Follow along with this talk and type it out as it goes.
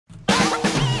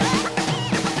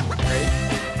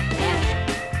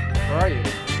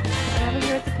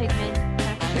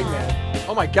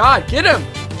Oh my god, get him!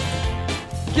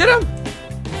 Get him!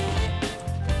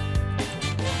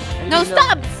 No,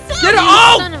 stop! Get him!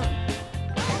 Oh!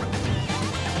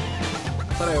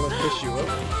 I thought I almost pushed you over.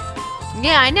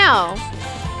 Yeah, I know.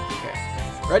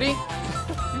 Okay. Ready?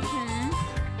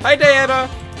 Hi, Diana!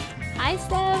 Hi,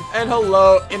 Sev. And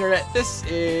hello, Internet. This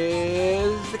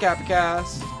is the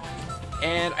kappacast.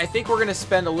 And I think we're going to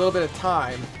spend a little bit of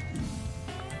time.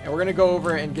 And we're going to go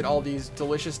over and get all these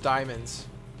delicious diamonds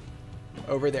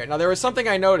over there. Now, there was something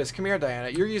I noticed. Come here, Diana.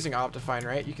 You're using Optifine,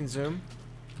 right? You can zoom?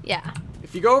 Yeah.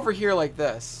 If you go over here like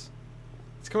this,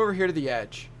 let's come over here to the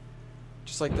edge.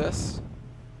 Just like this.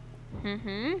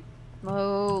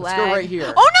 Oh, let's go right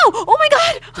here. Oh, no! Oh, my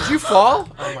God! Did you fall?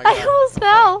 Oh, my God. I almost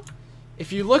fell.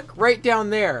 If you look right down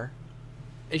there,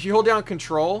 if you hold down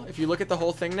Control, if you look at the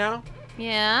whole thing now.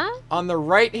 Yeah? On the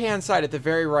right-hand side, at the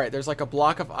very right, there's like a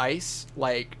block of ice,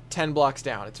 like 10 blocks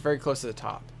down. It's very close to the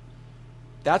top.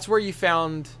 That's where you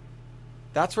found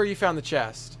the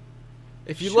chest.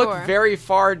 If you look very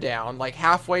far down, like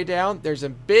halfway down, there's a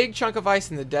big chunk of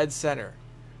ice in the dead center.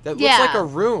 That looks like a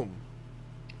room.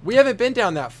 We haven't been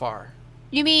down that far.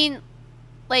 You mean,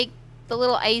 like, the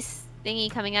little ice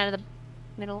thingy coming out of the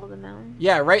middle of the mountain?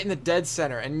 Yeah, right in the dead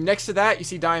center. And next to that, you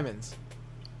see diamonds.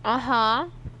 Uh-huh.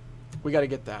 We gotta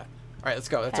get that. Alright, let's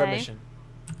go. That's our mission.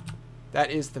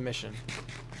 That is the mission.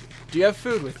 Do you have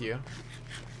food with you?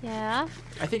 Yeah.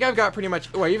 I think I've got pretty much...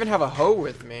 Oh, I even have a hoe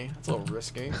with me. That's a little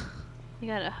risky. You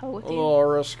got a hoe with you? A little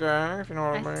risky, if you know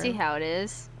what I mean. I see how it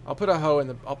is. I'll put a hoe in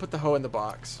the... I'll put the hoe in the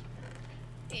box.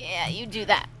 Yeah, you do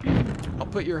that. I'll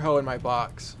put your hoe in my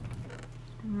box.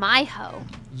 My hoe.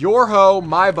 Your hoe,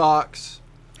 my box.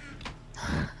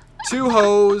 2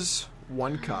 hoes,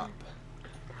 1 cup.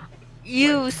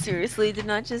 You seriously did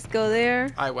not just go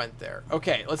there? I went there.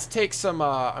 Okay, let's take some,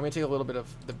 I'm gonna take a little bit of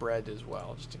the bread as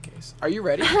well, just in case. Are you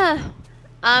ready?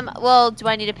 Well, do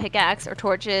I need a pickaxe or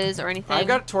torches or anything? I've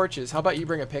got torches. How about you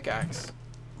bring a pickaxe?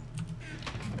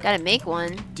 Gotta make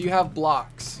one. Do you have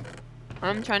blocks?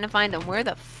 I'm trying to find them. Where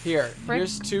the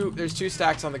There's 2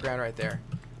 stacks on the ground right there.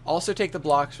 Also take the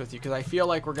blocks with you, because I feel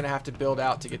like we're gonna have to build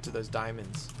out to get to those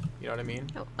diamonds. You know what I mean?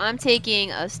 Oh, I'm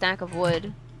taking a stack of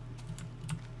wood.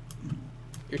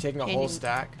 You're taking a whole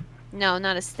stack? No,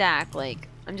 not a stack. Like,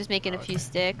 I'm just making a few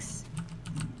sticks.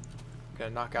 I'm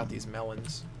gonna knock out these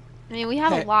melons. I mean, we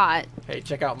have a lot. Hey,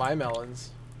 check out my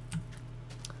melons.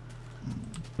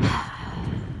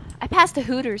 I passed the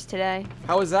Hooters today.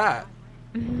 How was that?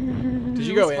 Did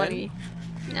you go in? Funny.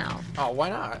 No. Oh, why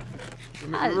not?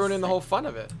 You're ruining the whole fun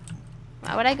of it.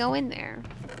 Why would I go in there?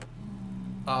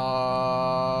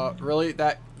 Really?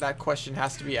 That question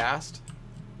has to be asked?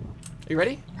 Are you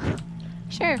ready?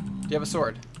 Sure. Do you have a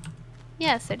sword?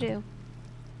 Yes, I do.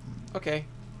 Okay.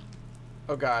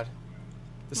 Oh god.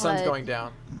 The sun's going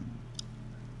down.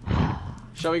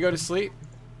 Shall we go to sleep?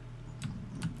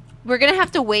 We're gonna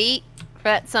have to wait for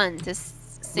that sun to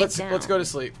sink down. Let's go to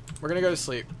sleep. We're gonna go to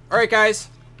sleep. Alright guys.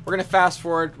 We're gonna fast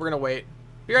forward. We're gonna wait.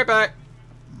 Be right back.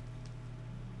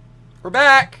 We're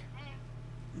back!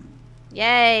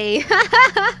 Yay!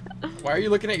 Why are you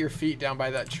looking at your feet down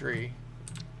by that tree?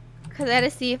 Because I had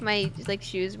to see if my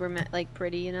shoes were like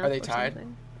pretty, you know. Are they tied?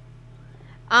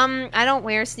 I don't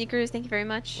wear sneakers. Thank you very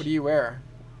much. What do you wear?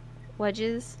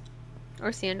 Wedges,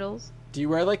 or sandals. Do you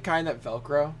wear like kind that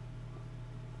Velcro?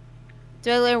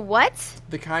 Do I wear what?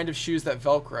 The kind of shoes that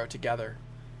Velcro together.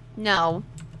 No.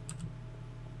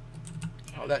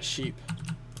 Oh, that sheep.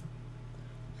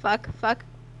 Fuck.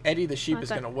 Eddie the sheep is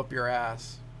gonna whoop your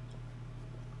ass.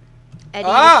 Eddie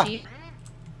the sheep.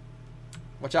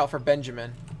 Watch out for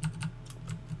Benjamin.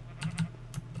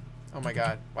 Oh my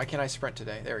god. Why can't I sprint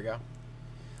today? There we go.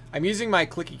 I'm using my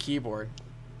clicky keyboard.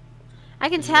 I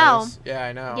can tell. Yeah,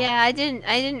 I know. Yeah, I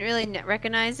didn't really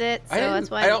recognize it, so that's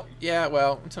why. Yeah,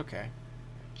 well, it's okay.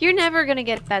 You're never gonna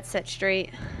get that set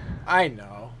straight. I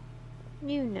know.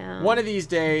 You know. One of these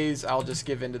days, I'll just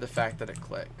give in to the fact that it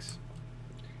clicks.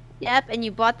 Yep, and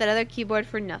you bought that other keyboard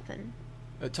for nothing.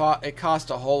 It cost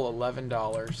a whole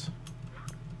 $11.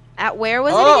 At where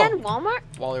was it again? Walmart?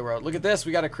 Wally Road. Look at this.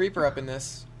 We got a creeper up in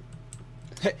this.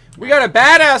 We got a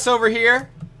badass over here.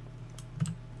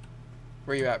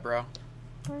 Where you at, bro?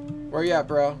 Where you at,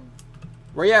 bro?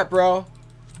 Where you at, bro?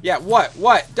 Yeah, what?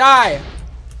 What? Die!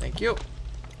 Thank you.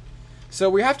 So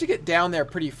we have to get down there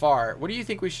pretty far. What do you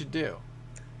think we should do?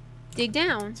 Dig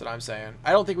down. That's what I'm saying.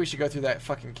 I don't think we should go through that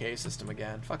fucking cave system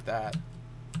again. Fuck that.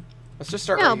 Let's just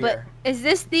start right here. No, but is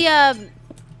this the, I'm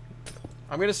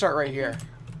gonna start right here.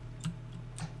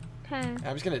 Okay.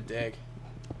 I'm just gonna dig.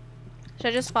 Should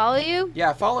I just follow you?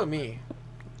 Yeah, follow me.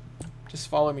 Just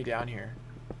follow me down here.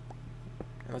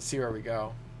 And let's see where we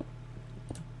go.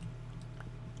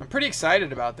 I'm pretty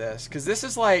excited about this because this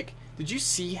is like, did you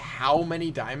see how many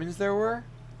diamonds there were?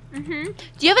 Mm-hmm.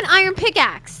 Do you have an iron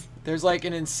pickaxe? There's like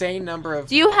an insane number of...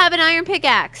 Do you have an iron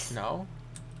pickaxe? No.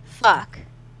 Fuck.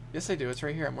 Yes, I do. It's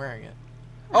right here. I'm wearing it.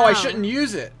 Oh, I shouldn't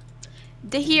use it.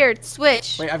 Here,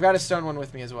 switch. Wait, I've got a stone one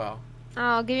with me as well.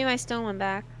 Oh, give me my stone one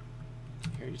back.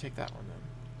 Here, you take that one then.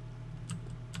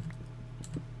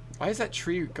 Why is that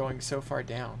tree going so far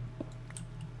down?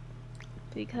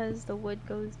 Because the wood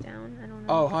goes down. I don't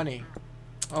know. Oh, honey.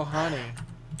 Oh, honey.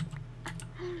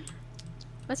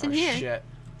 What's in here? Shit.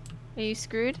 Are you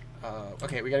screwed?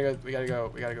 Okay, we gotta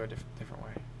go a different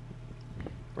way.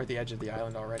 We're at the edge of the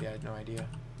island already. I had no idea.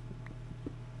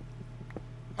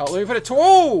 Oh, let me put a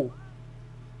tool.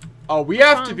 Oh, we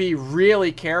have to be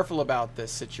really careful about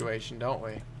this situation, don't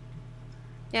we?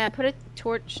 Yeah, put a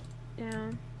torch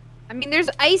down. I mean, there's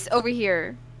ice over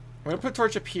here. I'm gonna put a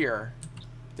torch up here.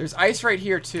 There's ice right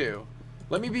here too.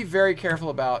 Let me be very careful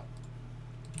about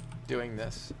doing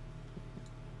this,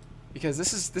 because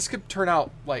this could turn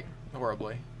out like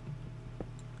horribly.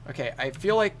 Okay, I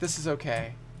feel like this is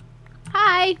okay.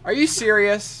 Hi. Are you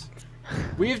serious?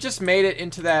 We've just made it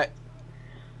into that.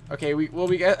 Okay,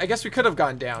 I guess we could have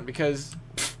gone down because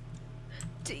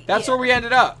that's where we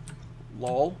ended up.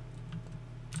 Lol.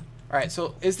 Alright,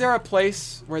 so is there a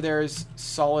place where there's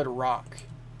solid rock?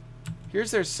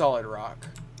 There's solid rock.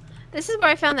 This is where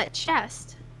I found that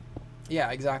chest.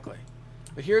 Yeah, exactly.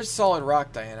 But here's solid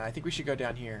rock, Diana. I think we should go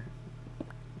down here.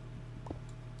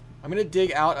 I'm gonna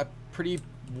dig out a pretty...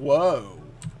 Whoa.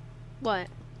 What?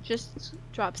 Just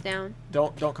drops down.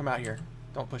 Don't come out here.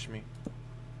 Don't push me.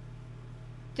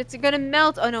 It's gonna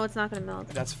melt. Oh no, it's not gonna melt.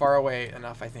 That's far away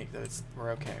enough, I think, that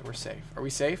we're okay. We're safe. Are we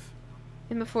safe?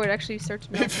 And before it actually starts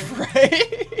melting.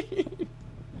 Right?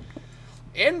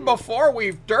 In before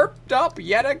we've derped up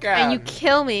yet again. And you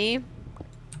kill me.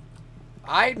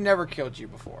 I've never killed you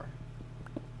before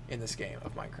in this game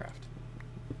of Minecraft.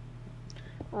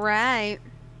 Right.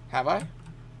 Have I?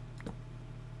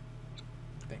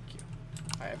 Thank you.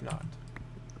 I have not.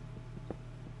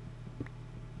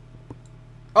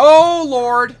 Oh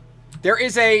Lord! There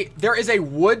is a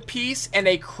wood piece and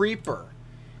a creeper.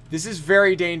 This is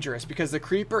very dangerous because the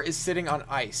creeper is sitting on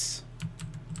ice.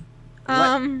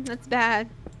 That's bad.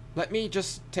 Let me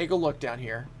just take a look down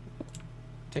here.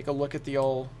 Take a look at the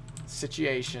old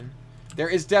situation. There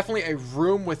is definitely a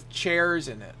room with chairs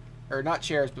in it. Or not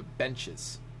chairs, but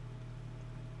benches.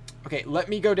 Okay, let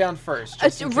me go down first.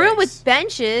 A room with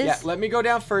benches? Yeah, let me go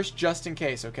down first just in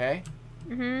case, okay?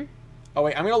 Mm-hmm. Oh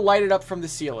wait, I'm gonna light it up from the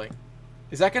ceiling.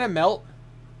 Is that gonna melt?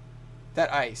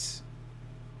 That ice.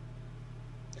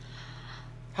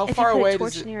 How far away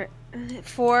does it... Near it.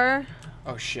 4.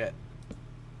 Oh shit.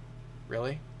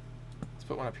 Really? Let's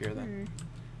put one up here then.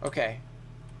 Okay.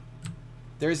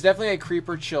 There's definitely a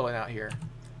creeper chilling out here.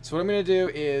 So what I'm gonna do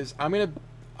is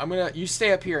you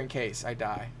stay up here in case I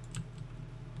die.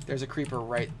 There's a creeper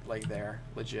right like there,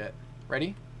 legit.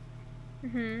 Ready?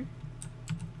 Mm-hmm.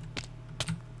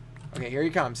 Okay, here he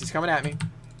comes. He's coming at me.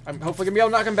 I'm hopefully gonna be able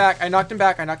to knock him back. I knocked him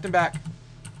back.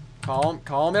 Calm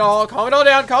it all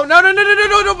down. No.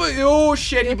 Oh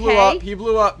shit, he blew up. He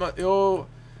blew up. Oh.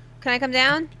 Can I come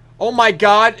down? Oh my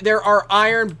god, there are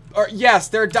yes,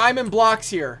 there are diamond blocks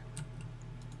here.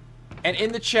 And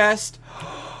in the chest.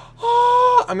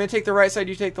 Oh, I'm gonna take the right side,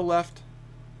 you take the left.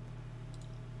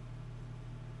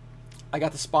 I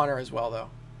got the spawner as well though.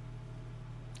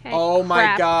 Okay, oh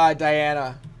my god,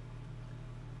 Diana.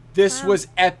 This was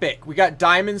epic. We got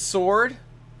diamond sword.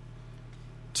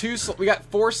 We got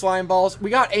 4 slime balls. We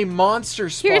got a monster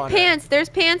spawner. Here's pants. There's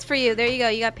pants for you. There you go.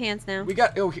 You got pants now. We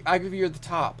got. Oh, I'll give you the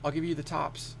top. I'll give you the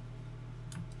tops.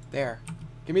 There.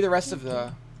 Give me the rest of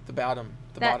the bottom.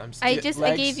 Bottoms. I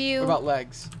gave you. What about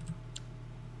legs?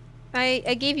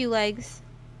 I gave you legs.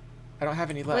 I don't have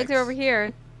any legs. Legs are over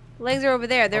here. Legs are over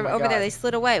there. They're over there. They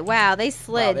slid away. Wow, they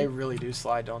slid. Wow, they really do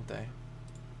slide, don't they?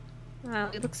 Wow,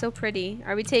 they look so pretty.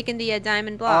 Are we taking the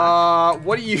diamond block?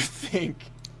 What do you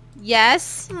think?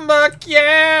 Yes. Fuck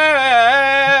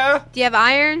yeah! Do you have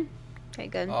iron? Okay,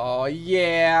 good. Oh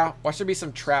yeah. Watch there be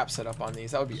some traps set up on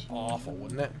these. That would be awful,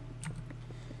 wouldn't it?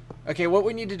 Okay, what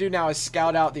we need to do now is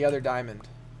scout out the other diamond.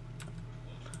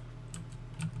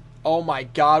 Oh my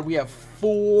god, we have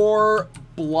 4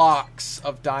 blocks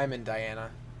of diamond,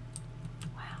 Diana.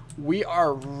 Wow. We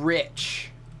are rich.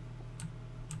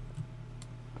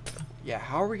 Yeah,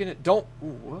 how are we gonna...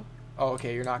 Ooh. Oh,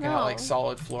 okay, you're not gonna have, like,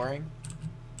 solid flooring?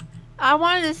 I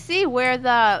wanted to see where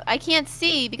the... I can't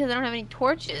see because I don't have any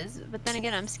torches. But then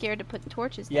again, I'm scared to put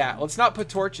torches down. Yeah, let's not put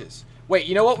torches. Wait,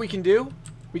 you know what we can do?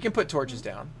 We can put torches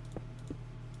down.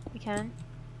 We can?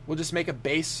 We'll just make a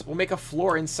base. We'll make a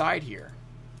floor inside here.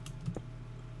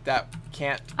 that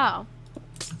can't... Oh.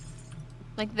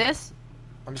 Like this?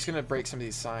 I'm just gonna break some of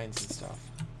these signs and stuff.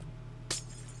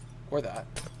 Or that.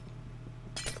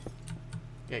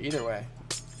 Yeah, either way.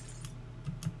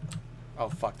 Oh,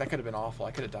 fuck. That could have been awful.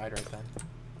 I could have died right then.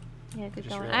 Yeah, good Just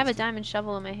going. I realized have a it. diamond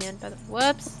shovel in my hand, by the...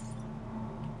 Whoops.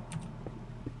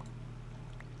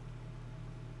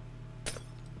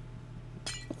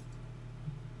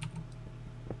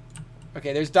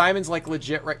 Okay, there's diamonds like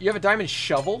legit right... You have a diamond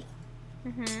shovel?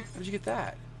 Mm-hmm. How did you get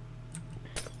that?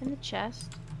 In the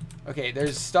chest. Okay,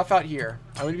 there's stuff out here.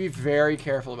 I'm going to be very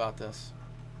careful about this.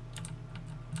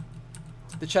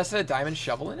 The chest had a diamond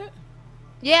shovel in it?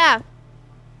 Yeah.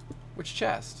 Which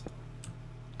chest?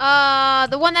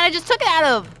 The one that I just took it out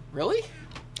of. Really?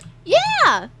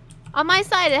 Yeah. On my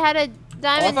side, it had a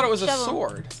diamond Oh, I thought it was shovel. a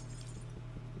sword.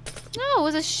 No, it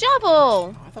was a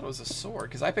shovel. Oh, I thought it was a sword,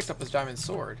 because I picked up this diamond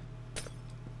sword.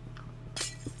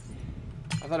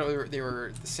 I thought they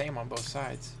were the same on both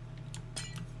sides.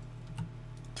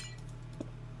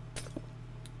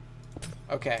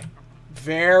 Okay.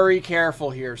 Very careful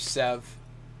here, Sev.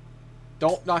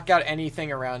 Don't knock out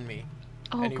anything around me.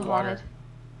 Oh, Any God. water.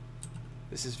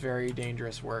 This is very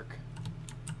dangerous work.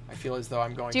 I feel as though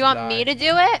I'm going to Do you want die. me to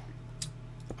do it?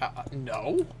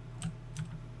 No.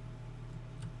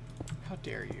 How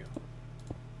dare you?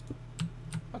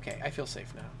 Okay, I feel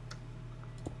safe now.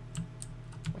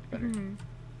 Much better. Hmm.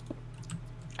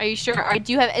 Are you sure?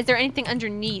 Do you have? Is there anything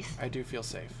underneath? I do feel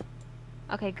safe.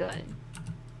 Okay, good.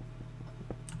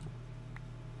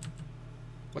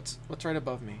 What's right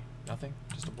above me? Nothing?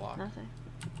 Just a block. Nothing.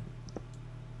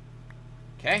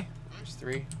 Okay. There's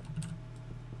 3.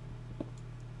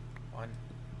 1.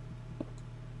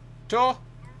 2.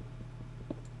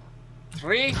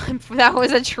 3. That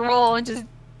was a troll and just.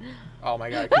 Oh my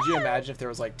god, could you imagine if there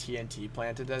was like TNT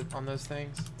planted on those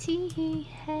things? TNT.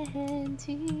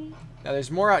 Now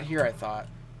there's more out here, I thought.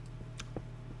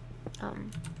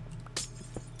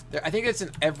 I think it's in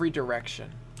every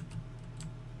direction.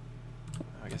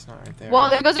 Oh, I guess not right there. Well,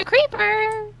 there goes a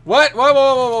creeper. What? Whoa,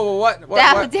 whoa, whoa, whoa, whoa,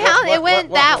 what? Down. It went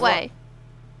that way.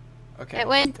 Okay.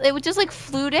 It just like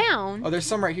flew down. Oh, there's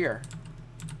some right here.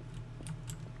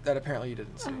 That apparently you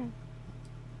didn't see.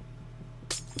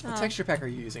 What texture pack are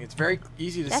you using? It's very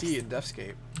easy to see in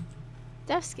Deathscape.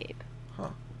 Deathscape. Huh.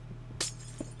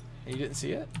 And you didn't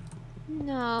see it?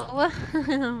 No.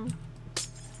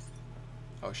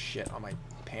 Oh shit, on my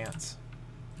pants.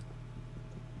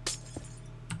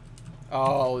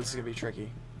 Oh, this is gonna be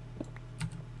tricky.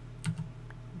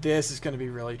 This is gonna be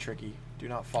really tricky. Do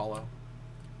not follow.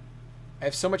 I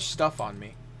have so much stuff on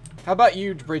me. How about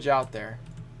you bridge out there?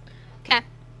 Okay.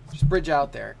 Just bridge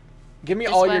out there. Give me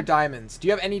This all way. your diamonds. Do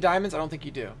you have any diamonds? I don't think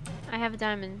you do. I have a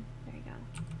diamond. There you go.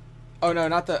 Oh no,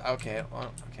 not the... Okay,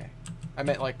 well, okay. I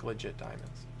meant like legit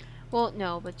diamonds. Well,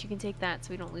 no, but you can take that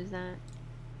so we don't lose that.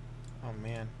 Oh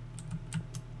man.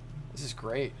 This is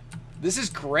great. This is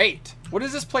great! What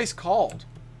is this place called?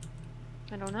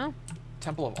 I don't know.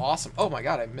 Temple of Awesome. Oh my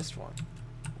god, I missed one.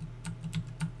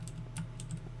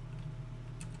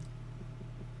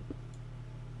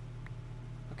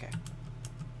 Okay.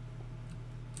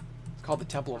 It's called the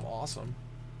Temple of Awesome.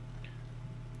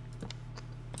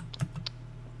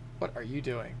 What are you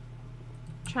doing?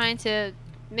 Trying to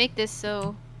make this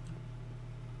so.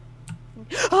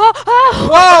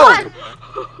 Whoa!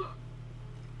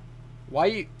 Why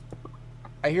you...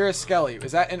 I hear a skelly.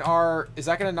 Is that in our... Is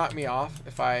that gonna knock me off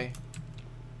if I...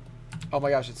 Oh my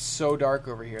gosh, it's so dark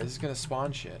over here. This is gonna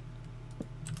spawn shit.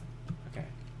 Okay.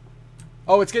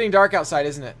 Oh, it's getting dark outside,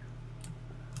 isn't it?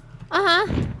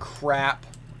 Uh-huh. Crap.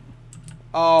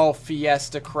 Oh,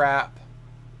 fiesta crap.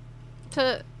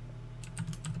 To...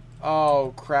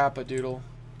 Oh, crap-a-doodle.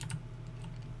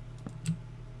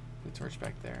 The torch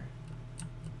back there.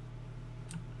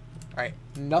 Alright,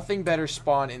 nothing better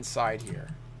spawn inside here.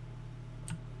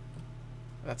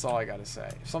 That's all I gotta say.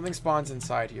 If something spawns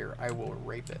inside here, I will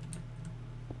rape it.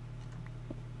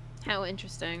 How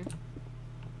interesting.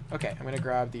 Okay, I'm gonna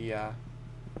grab the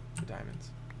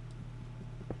diamonds.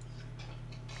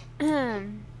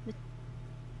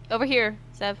 Over here,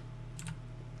 Sev.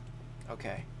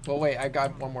 Okay. Well, wait, I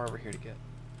got one more over here to get.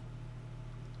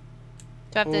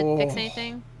 Do I have to fix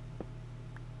anything?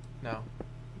 No.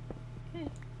 Okay.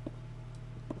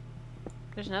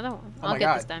 There's another one. Oh I'll my get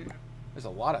God. this time. There's a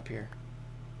lot up here.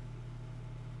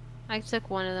 I took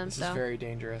one of them, This so. is very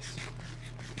dangerous.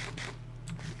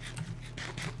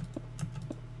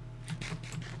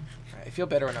 Alright, I feel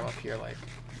better when I'm up here, like.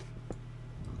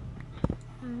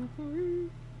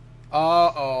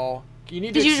 Uh-oh. You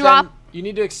need to Did you extend, drop- You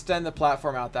need to extend the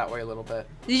platform out that way a little bit.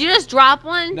 Did you just drop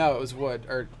one? No, it was wood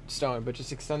or stone, but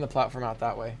just extend the platform out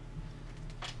that way.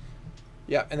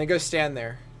 Yeah, and then go stand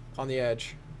there on the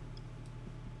edge.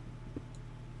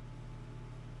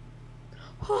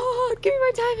 Oh, give me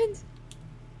my diamonds.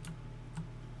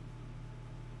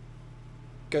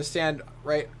 Go stand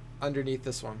right underneath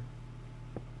this one.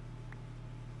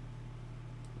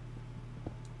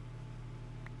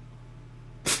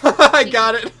 I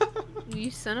got it. You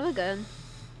son of a gun.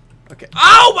 Okay.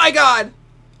 Oh my god!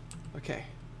 Okay.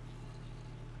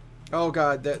 Oh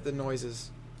god, the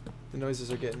noises. The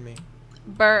noises are getting me.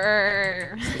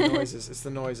 Brr. It's the noises. It's the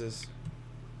noises.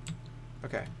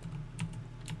 Okay.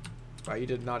 Wow, you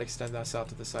did not extend this out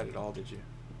to the side at all, did you?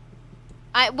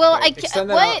 Well, okay, I extend can't.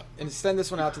 that What? out, and extend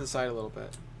this one out to the side a little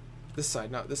bit. This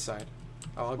side, no, this side.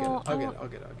 Oh, I'll get it. I'll get it. I'll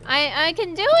get it. I'll get it. I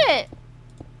can do it.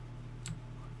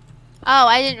 Oh,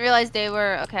 I didn't realize they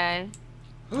were okay.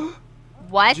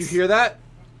 What? Did you hear that?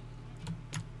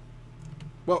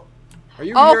 Well, are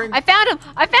you Oh, hearing? I found him!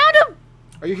 I found him!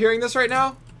 Are you hearing this right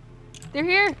now? They're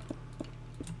here.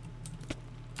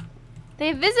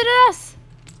 They visited us.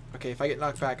 Okay, if I get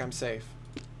knocked back, I'm safe.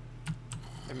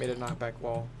 I made a knockback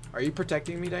wall. Are you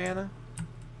protecting me, Diana?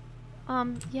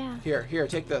 Yeah. Here,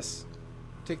 take this.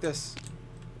 Take this.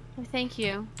 Oh, thank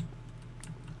you.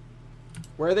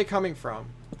 Where are they coming from?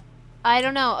 I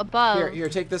don't know. Above. Here,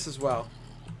 take this as well.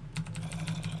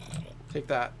 Take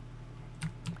that.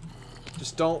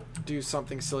 Just don't do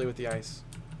something silly with the ice.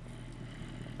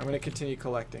 I'm gonna continue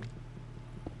collecting.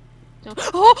 Don't.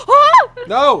 Oh!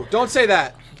 No! Don't say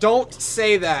that! Don't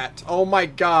say that! Oh my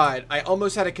god. I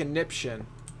almost had a conniption.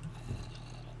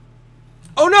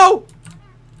 Oh no!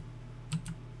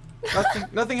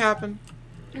 Nothing happened.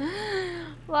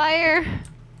 Liar.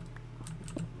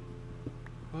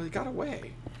 Well, he got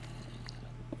away.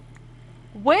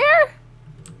 Where?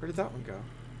 Where did that one go?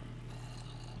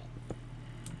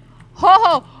 Ho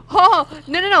ho ho!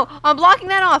 No! I'm blocking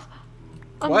that off.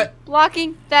 I'm What?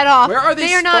 blocking that off. Where are they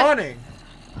spawning?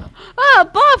 Ah,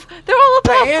 above! They're all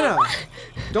above! Diana!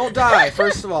 Don't die,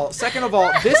 first of all. Second of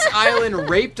all, this island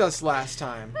raped us last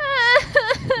time.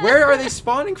 Where are they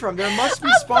spawning from? There must be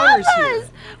spawners here.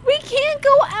 We can't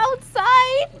go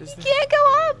outside! We can't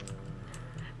go up!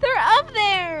 They're up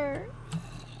there!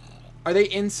 Are they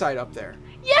inside up there?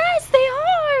 Yes, they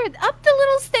are! Up the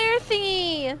little stair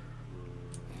thingy!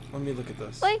 Let me look at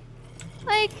this.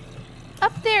 Like,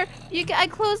 up there. I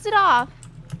closed it off.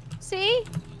 See?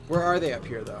 Where are they up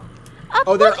here, though? Up,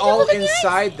 Oh, they're look, all look at the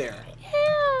inside ice. there.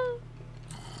 Yeah.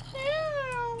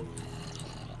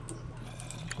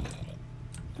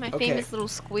 My Okay. famous little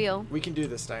squeal. We can do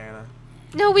this, Diana.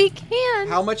 No, we can't.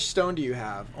 How much stone do you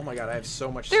have? Oh my god, I have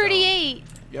so much stone. 38.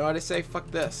 You know what I say? Fuck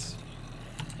this.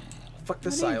 Fuck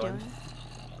this What are you island. doing?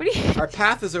 What are you? Our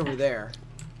path is over there.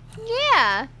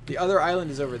 Yeah. The other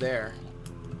island is over there.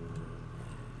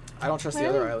 I don't trust the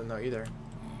other island, though, either.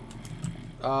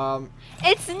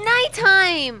 It's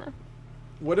nighttime.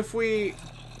 What if we...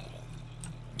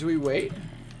 Do we wait?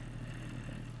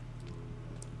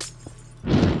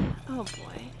 Oh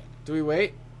boy. Do we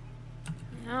wait?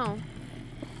 No.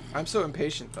 I'm so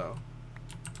impatient, though.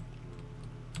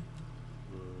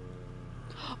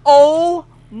 Oh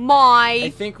I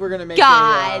my think we're gonna make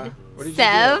God. a, what did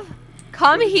Sev, you do?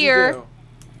 come What did you here. do?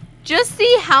 Just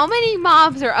see how many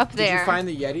mobs are up there. Did you find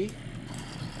the Yeti?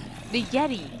 The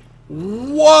Yeti.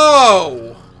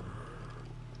 Whoa!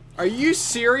 Are you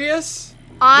serious?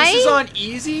 This is on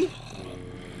easy?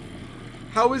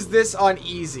 How is this on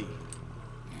easy?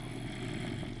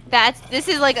 This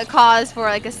is like a cause for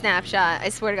like a snapshot. I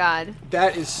swear to God.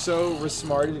 That is so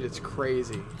resmarted, it's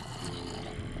crazy.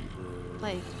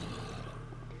 Like.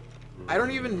 I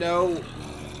don't even know.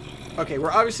 Okay,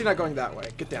 we're obviously not going that way.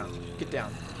 Get down. Get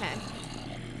down. Okay.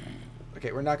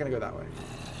 Okay, we're not gonna go that way.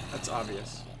 That's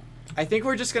obvious. I think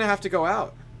we're just gonna have to go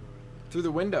out. Through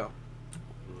the window.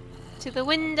 To the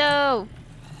window.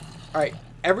 Alright,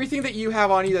 everything that you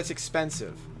have on you that's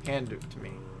expensive, hand it to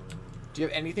me. Do you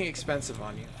have anything expensive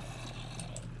on you?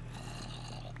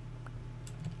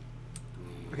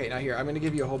 Okay, now here, I'm gonna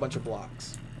give you a whole bunch of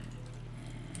blocks.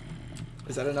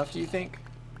 Is that enough, do you think?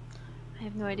 I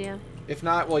have no idea. If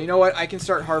not, well, you know what? I can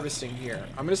start harvesting here.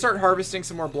 I'm gonna start harvesting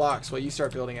some more blocks while you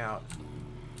start building out.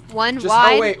 One Just,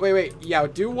 wide. oh, wait. Yeah,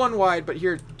 do one wide, but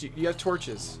here, you have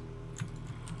torches.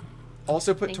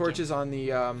 Also put Thank torches on the,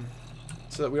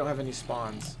 so that we don't have any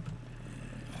spawns.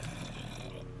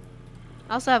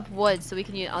 I also have wood, so we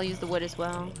can. I'll use the wood as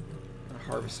well. I'm gonna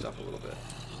harvest stuff a little bit.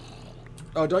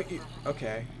 Oh, don't you?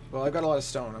 Okay. Well, I've got a lot of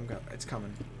stone. It's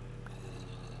coming.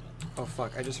 Oh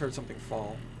fuck! I just heard something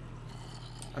fall.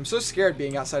 I'm so scared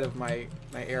being outside of my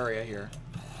area here.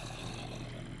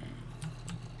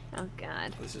 Oh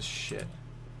God. This is shit.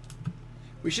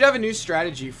 We should have a new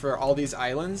strategy for all these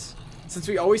islands. Since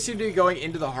we always seem to be going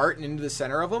into the heart and into the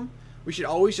center of them, we should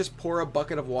always just pour a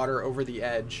bucket of water over the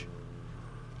edge.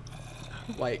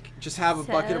 Like, just have a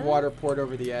bucket of water poured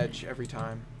over the edge every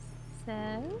time.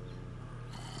 Sev?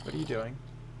 What are you doing?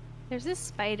 There's this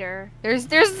spider. There's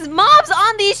mobs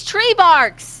on these tree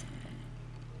barks!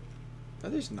 No,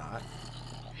 there's not.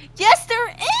 Yes,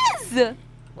 there is!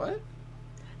 What?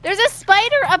 There's a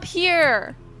spider up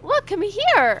here. Look, come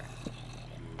here.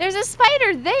 There's a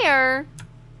spider there.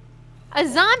 A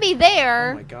zombie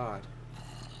there. Oh my god.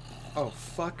 Oh,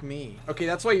 fuck me. Okay,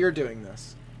 that's why you're doing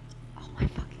this. Oh my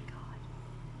fucking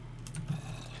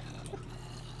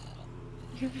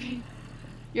god.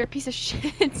 You're a piece of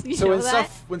shit. You so know that?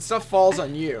 when stuff falls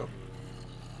on you.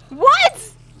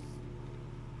 What?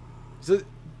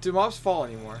 Do mobs fall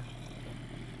anymore?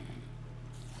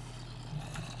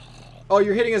 Oh,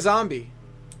 you're hitting a zombie.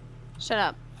 Shut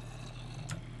up.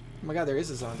 Oh my god, there is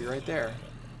a zombie right there.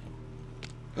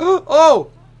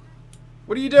 Oh!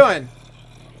 What are you doing?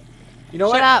 You know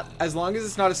what? Shut up. As long as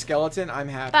it's not a skeleton, I'm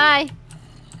happy. Bye.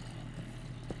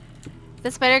 Is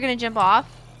the spider gonna jump off?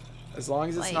 As long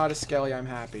as it's not a skelly, I'm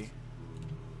happy.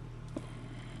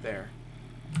 There.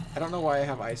 I don't know why I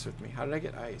have ice with me. How did I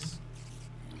get ice?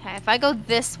 Okay, if I go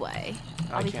this way,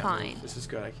 I'll be can't fine. Move. This is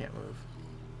good. I can't move.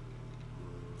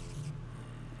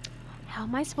 How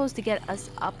am I supposed to get us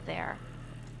up there?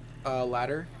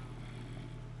 Ladder.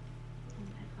 Oh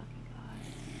my fucking god.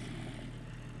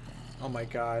 Oh my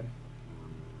god.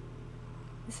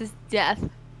 This is death.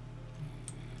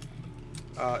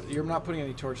 You're not putting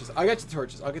any torches. I'll get the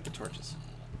torches. I'll get the torches.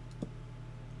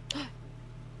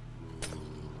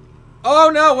 Oh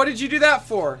no! What did you do that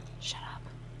for? Shut up.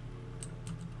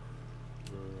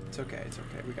 It's okay. It's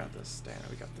okay. We got this, Diana.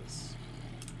 We got this.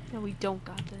 No, we don't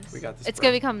got this. We got this. It's bro.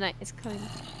 gonna become night. It's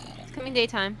coming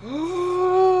daytime.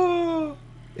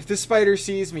 If this spider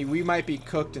sees me, we might be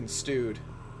cooked and stewed.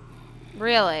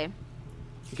 Really?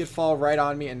 He could fall right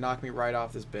on me and knock me right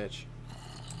off this bitch.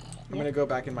 I'm gonna go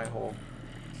back in my hole.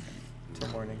 Till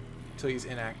morning. Till he's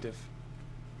inactive.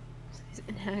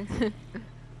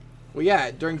 Well,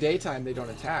 yeah, during daytime they don't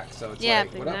attack, so it's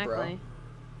like, what up, bro? You know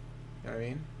what I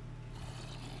mean?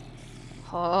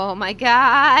 Oh my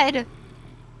god!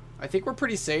 I think we're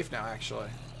pretty safe now, actually.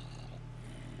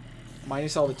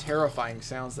 Minus all the terrifying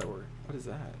sounds that we're... What is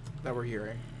that? That we're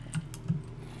hearing.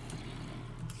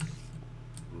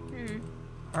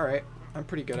 Alright. I'm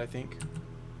pretty good, I think.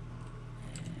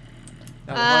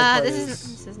 Now, the hard part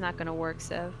this is not gonna work,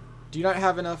 Sev. Do you not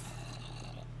have enough...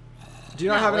 Do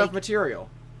you not have enough material?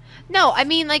 No, I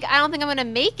mean, like, I don't think I'm gonna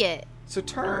make it. So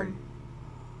turn.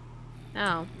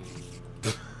 No.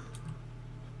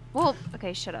 Well,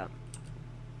 okay, shut up.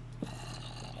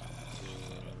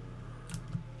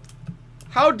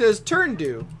 How does turn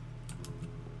do?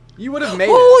 You would have made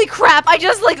Holy it. crap! I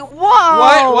just like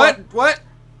whoa. What?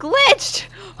 Glitched.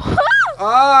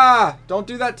 Ah! Don't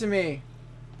do that to me.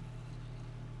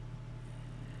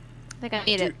 I think I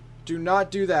made it. Do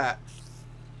not do that.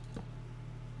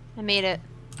 I made it.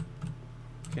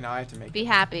 Okay, now I have to make Be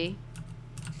happy.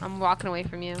 I'm walking away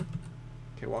from you.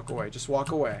 Okay, walk away. Just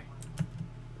walk away.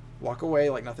 Walk away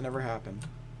like nothing ever happened.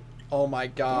 Oh my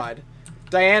god.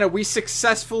 Diana, we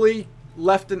successfully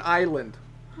left an island.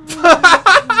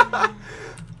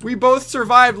 We both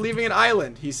survived leaving an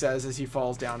island, he says as he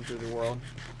falls down through the world.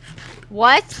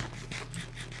 What?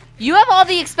 You have all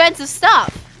the expensive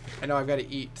stuff. I know, I've got to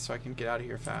eat so I can get out of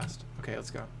here fast. Okay,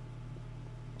 let's go.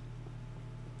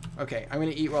 Okay, I'm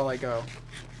going to eat while I go.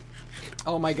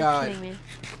 Oh my god.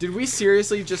 Did we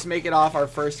seriously just make it off our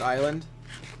first island?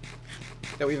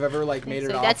 That we've ever, like, made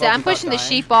it off? That's it, I'm pushing the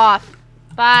sheep off.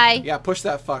 Bye. Yeah, push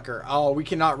that fucker. Oh, we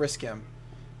cannot risk him.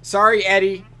 Sorry,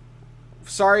 Eddie.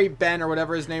 Sorry, Ben, or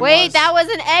whatever his name was. Wait, that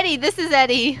wasn't Eddie. This is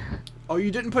Eddie. Oh,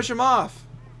 you didn't push him off.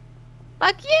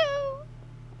 Fuck you.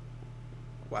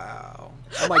 Wow.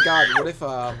 Oh my god,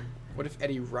 what if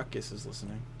Eddie Ruckus is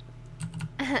listening?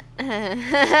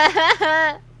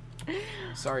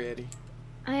 Sorry, Eddie.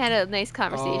 I had a nice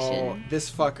conversation. Oh,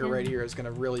 this fucker right here is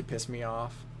gonna really piss me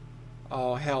off.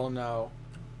 Oh, hell no.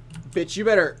 Bitch, you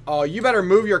better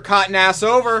move your cotton ass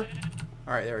over.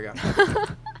 Alright, there we go.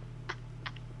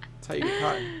 That's how you get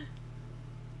cotton.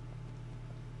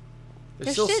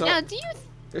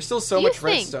 There's still so much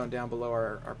redstone down below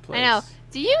our place. I know.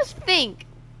 Do you think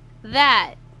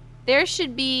that there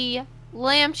should be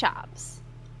lamb chops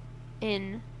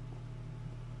in...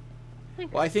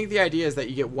 Well, I think the idea is that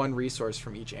you get one resource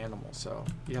from each animal, so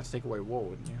you'd have to take away wool,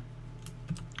 wouldn't you?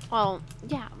 Well,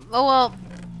 yeah. Well,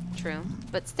 true.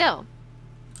 But still.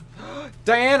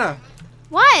 Diana!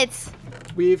 What?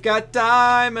 We've got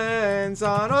diamonds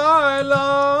on our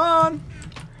lawn.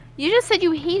 You just said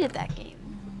you hated that game.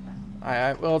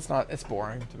 Well, it's not. It's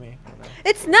boring to me.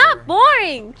 It's not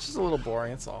boring. It's just a little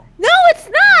boring. That's all. No, it's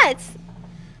not.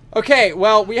 Okay.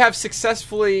 Well, we have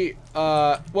successfully.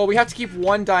 Well, we have to keep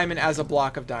 1 diamond as a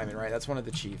block of diamond, right? That's one of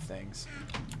the chief things.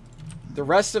 The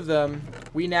rest of them,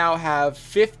 we now have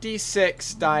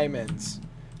 56 diamonds.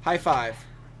 High five.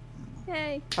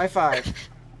 Yay. High five.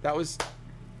 That was.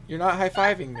 You're not high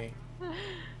fiving me.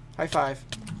 High five.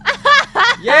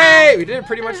 Yay! We did it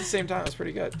pretty much at the same time. That was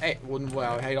pretty good. Hey,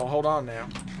 well, hey, don't hold on now.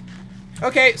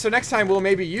 Okay, so next time we'll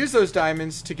maybe use those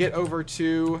diamonds to get over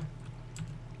to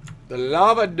the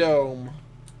lava dome.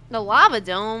 The lava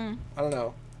dome. I don't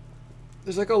know.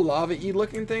 There's like a lava-y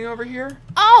looking thing over here.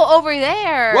 Oh, over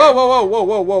there. Whoa, whoa, whoa, whoa,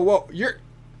 whoa, whoa, whoa.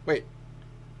 Wait.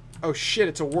 Oh shit,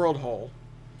 it's a world hole.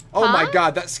 Oh my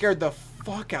god, that scared the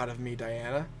fuck out of me,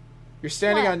 Diana. You're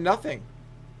standing on nothing.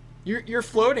 You're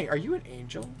floating. Are you an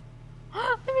angel?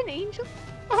 I'm an angel.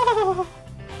 Oh.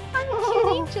 I'm a cute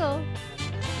angel.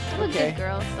 I'm a good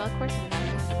girl, so of course I'm an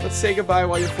angel. Let's say goodbye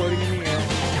while you're floating in the air.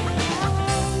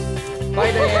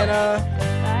 Bye, Diana.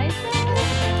 Bye,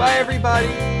 Sev. Bye,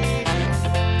 everybody.